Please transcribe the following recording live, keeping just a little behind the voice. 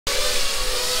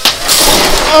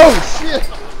Oh shit!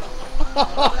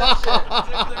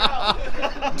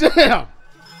 Damn!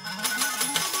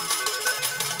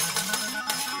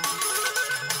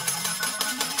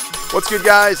 What's good,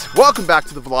 guys? Welcome back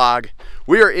to the vlog.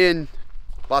 We are in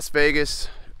Las Vegas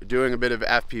doing a bit of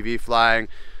FPV flying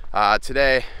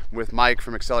today with Mike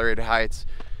from Accelerated Heights,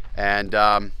 and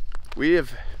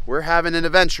we're having an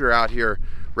adventure out here,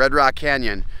 Red Rock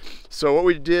Canyon. So what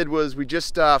we did was we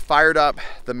just fired up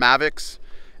the Mavics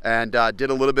and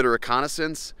did a little bit of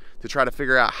reconnaissance to try to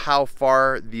figure out how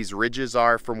far these ridges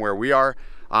are from where we are.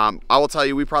 I will tell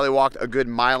you, we probably walked a good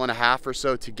 1.5 miles or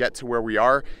so to get to where we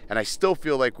are, and I still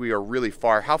feel like we are really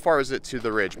far. How far is it to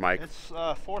the ridge, Mike? It's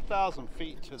 4,000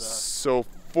 feet to the... So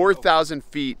 4,000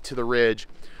 feet to the ridge.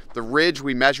 The ridge,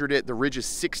 we measured it, the ridge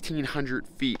is 1,600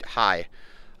 feet high.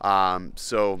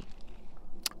 So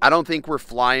I don't think we're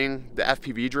flying the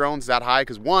FPV drones that high,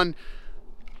 because one,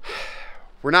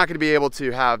 we're not going to be able to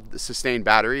have the sustained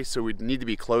battery, so we need to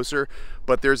be closer.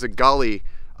 But there's a gully,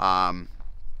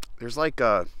 there's like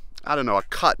a, I don't know, a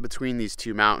cut between these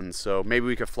two mountains, so maybe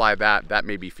we could fly that. That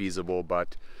may be feasible,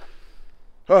 but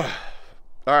all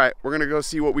right, we're gonna go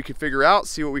see what we could figure out,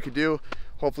 see what we could do.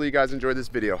 Hopefully you guys enjoyed this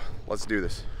video. Let's do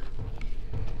this.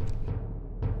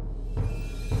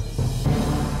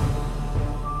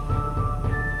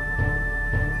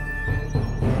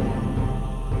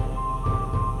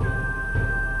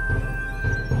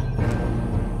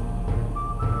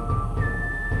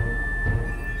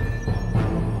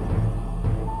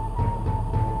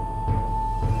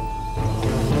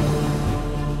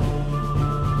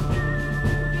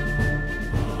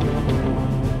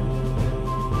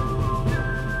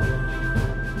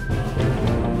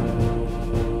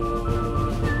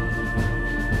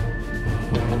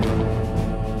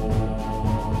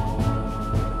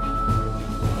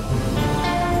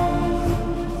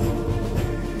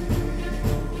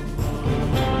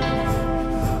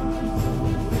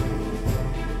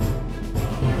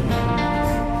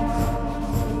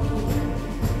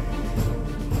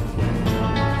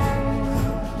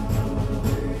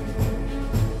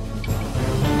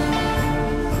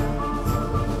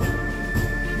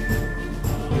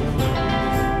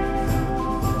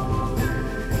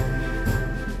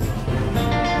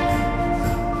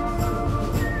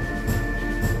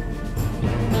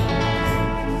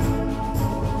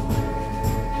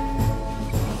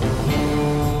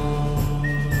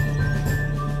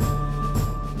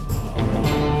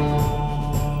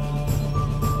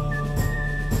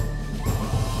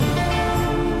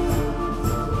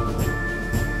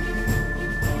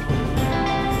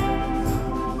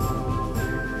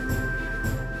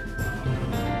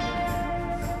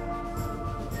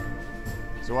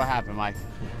 So what happened, Mike?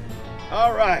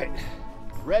 All right,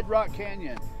 Red Rock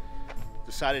Canyon.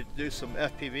 Decided to do some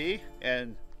FPV,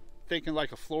 and thinking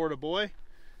like a Florida boy,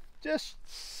 just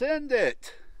send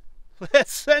it.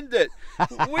 Let's send it.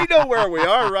 We know where we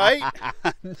are, right?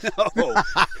 No.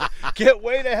 Get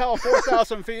way to hell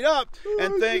 4,000 feet up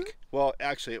and think, well,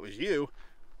 actually it was you.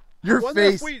 Your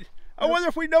face. I wonder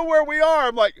if we know where we are.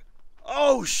 I'm like,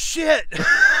 oh shit.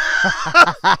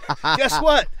 Guess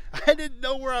what? I didn't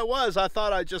know where I was. I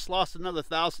thought I just lost another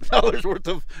 $1,000 worth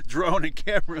of drone and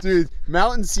camera. Dude,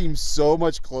 mountains seem so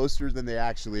much closer than they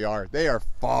actually are. They are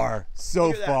far,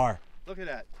 so far. Look at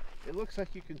that. It looks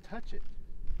like you can touch it.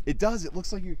 It does. It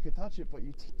looks like you could touch it, but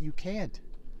you can't.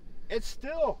 It's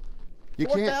still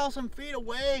 4,000 feet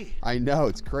away. I know,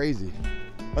 it's crazy.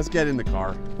 Let's get in the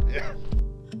car. Yeah.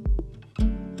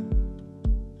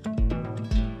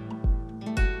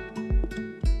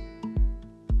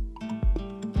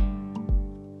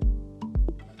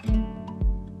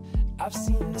 I've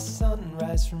seen the sun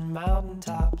rise from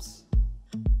mountaintops,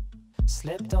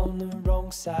 slept on the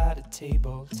wrong side of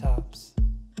tabletops.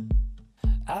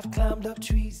 I've climbed up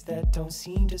trees that don't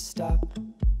seem to stop,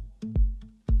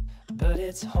 but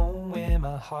it's home where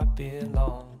my heart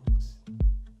belongs,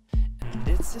 and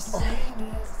it's the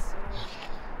same as...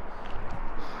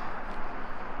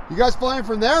 You guys flying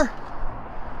from there?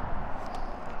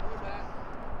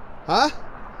 Huh?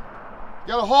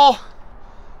 Got a hole.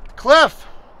 Cliff.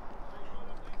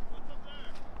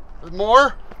 There's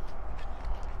more.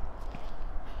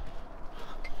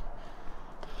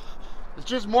 It's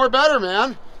just more better,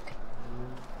 man.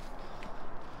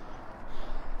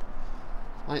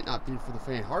 Might not be for the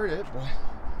faint-hearted,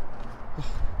 but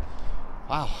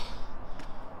wow.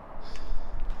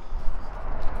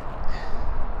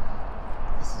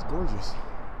 This is gorgeous.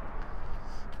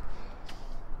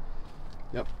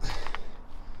 Yep.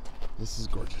 This is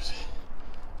gorgeous.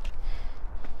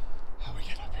 How we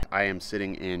get up here? I am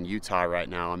sitting in Utah right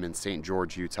now. I'm in St.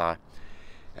 George, Utah.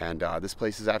 And this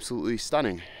place is absolutely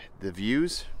stunning. The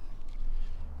views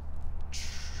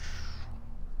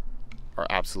are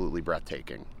absolutely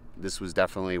breathtaking. This was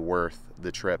definitely worth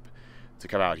the trip to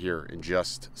come out here and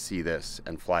just see this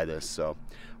and fly this. So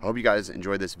I hope you guys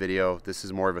enjoyed this video. This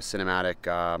is more of a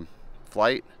cinematic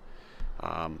flight.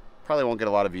 Probably won't get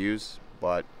a lot of views,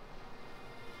 but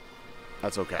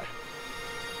that's okay.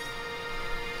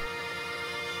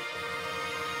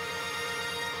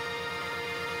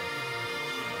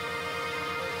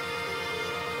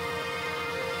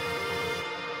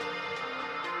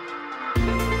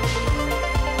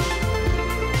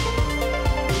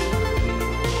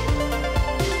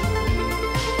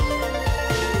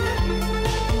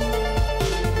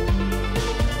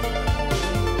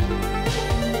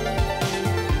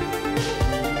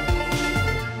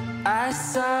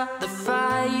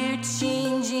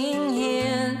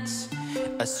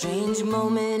 A strange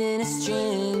moment in a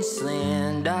strange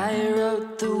land. I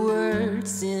wrote the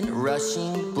words in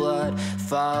rushing blood,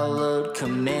 followed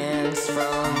commands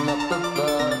from up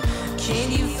above.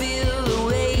 Can you feel the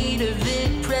weight of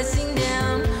it pressing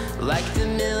down like the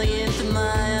millionth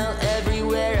mile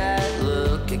everywhere I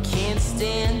look? I can't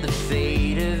stand the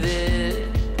fate of it,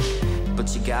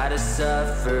 but you gotta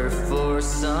suffer for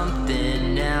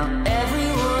something now.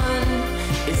 Everyone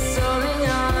is soaring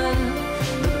on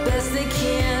the best they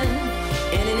can.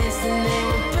 In an instant they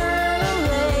will burn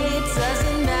away. It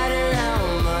doesn't matter how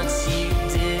much you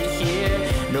did here.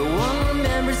 No one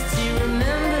remembers to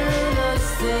remember those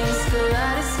things.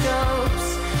 Kaleidoscopes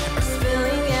are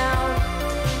spilling out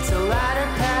to lighter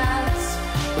paths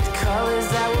with colors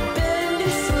that will bend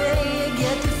and sway. I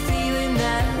get the feeling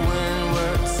that when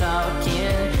we're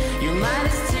talking, your mind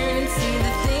is turning to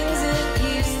the things it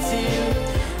used to.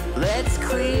 Let's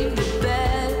cleave the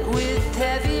bed with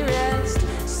heavy rest.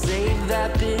 Save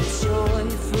that bit joy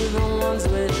for the ones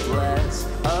with less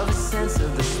of a sense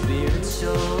of the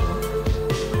spiritual.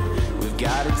 We've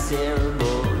got a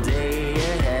terrible day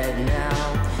ahead now,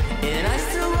 and I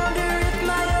still wonder if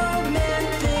my old man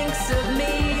thinks of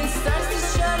me and starts to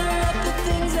shudder at the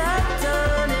things I've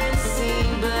done and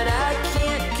seen. But I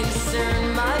can't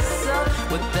concern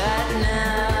myself with that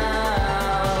now.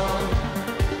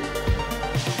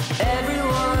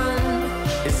 Everyone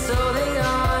is holding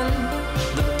on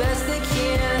the best they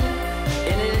can.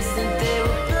 In an instant they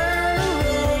will burn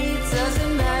away. It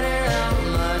doesn't matter how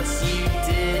much you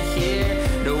did here.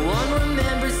 No one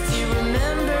remembers to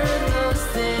remember those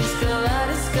things.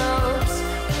 Kaleidoscopes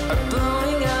are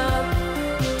blowing up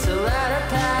to lighter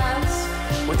paths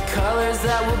with colors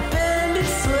that will bend and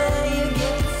sway. You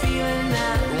get the feeling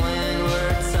that when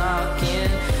we're talking,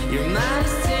 your mind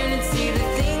is turning to the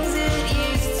things it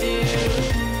used to.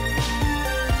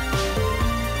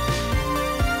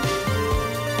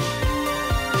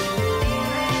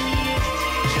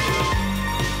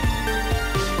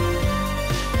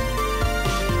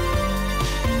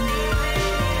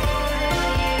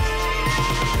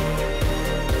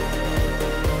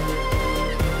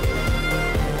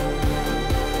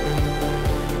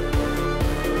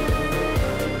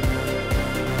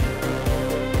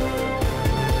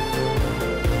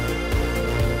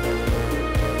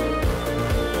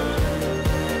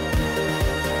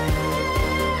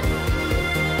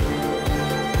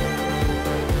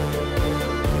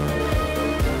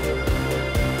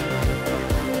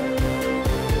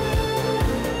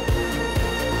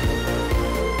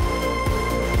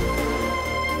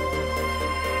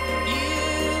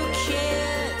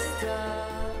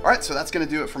 Alright, so that's going to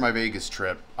do it for my Vegas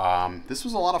trip. This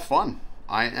was a lot of fun.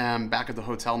 I am back at the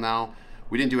hotel now.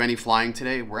 We didn't do any flying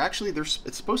today. We're actually,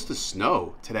 it's supposed to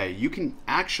snow today. You can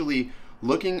actually,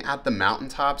 looking at the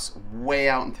mountaintops way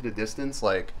out into the distance,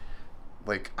 you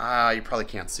probably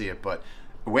can't see it, but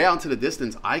way out into the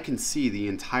distance, I can see the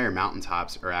entire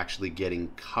mountaintops are actually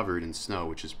getting covered in snow,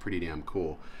 which is pretty damn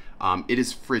cool. It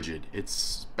is frigid.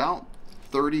 It's about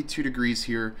 32 degrees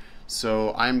here,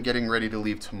 so I'm getting ready to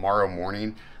leave tomorrow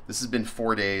morning. This has been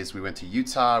 4 days. We went to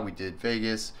Utah, we did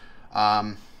Vegas,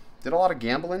 did a lot of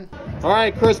gambling. All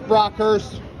right, Chris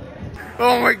Brockhurst.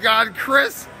 Oh my God,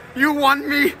 Chris, you won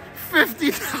me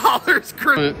 $50,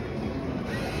 Chris.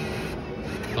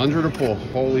 Under the pool,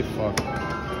 holy fuck.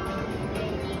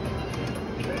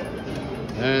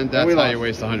 And that's how you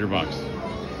waste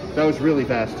 $100. That was really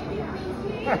fast.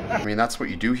 I mean, that's what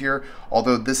you do here.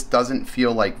 Although this doesn't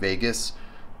feel like Vegas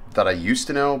that I used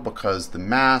to know, because the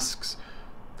masks,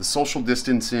 the social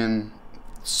distancing,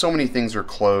 so many things are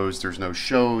closed. There's no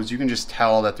shows. You can just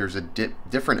tell that there's a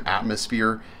different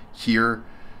atmosphere here.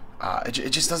 it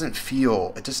just doesn't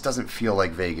feel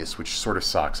like Vegas, which sort of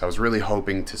sucks. I was really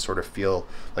hoping to sort of feel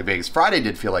like Vegas. Friday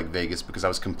did feel like Vegas because I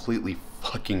was completely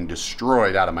fucking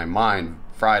destroyed out of my mind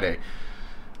Friday.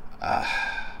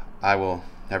 I will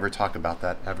never talk about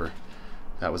that ever.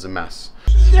 That was a mess.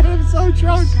 Shit, I'm so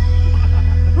drunk.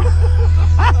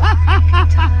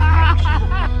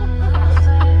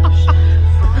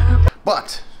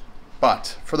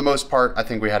 But for the most part, I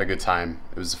think we had a good time.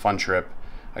 It was a fun trip.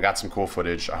 I got some cool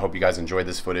footage. I hope you guys enjoyed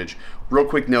this footage. Real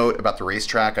quick note about the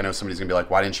racetrack. I know somebody's gonna be like,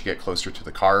 why didn't you get closer to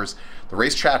the cars? The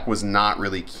racetrack was not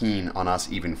really keen on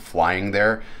us even flying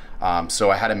there.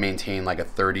 So I had to maintain like a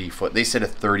 30-foot, they said a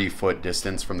 30-foot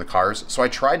distance from the cars. So I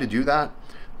tried to do that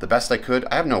the best I could.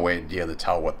 I have no idea to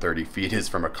tell what 30 feet is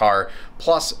from a car.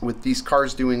 Plus, with these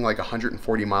cars doing like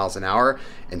 140 miles an hour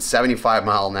and 75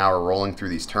 mile an hour rolling through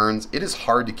these turns, it is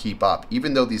hard to keep up.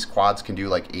 Even though these quads can do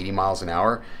like 80 miles an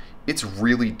hour, it's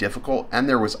really difficult, and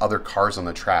there was other cars on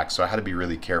the track, so I had to be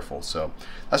really careful. So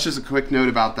that's just a quick note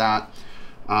about that.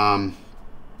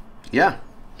 Yeah,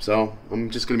 so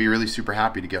I'm just gonna be really super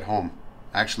happy to get home.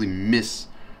 I actually miss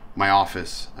my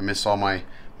office. I miss all my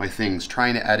things.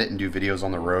 Trying to edit and do videos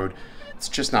on the road, it's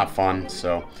just not fun.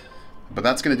 So, but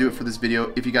that's gonna do it for this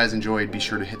video. If you guys enjoyed, be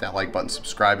sure to hit that like button,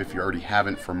 subscribe if you already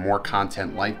haven't for more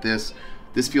content like this.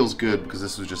 This feels good because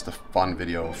this was just a fun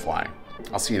video of flying.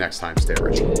 I'll see you next time. Stay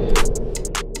original.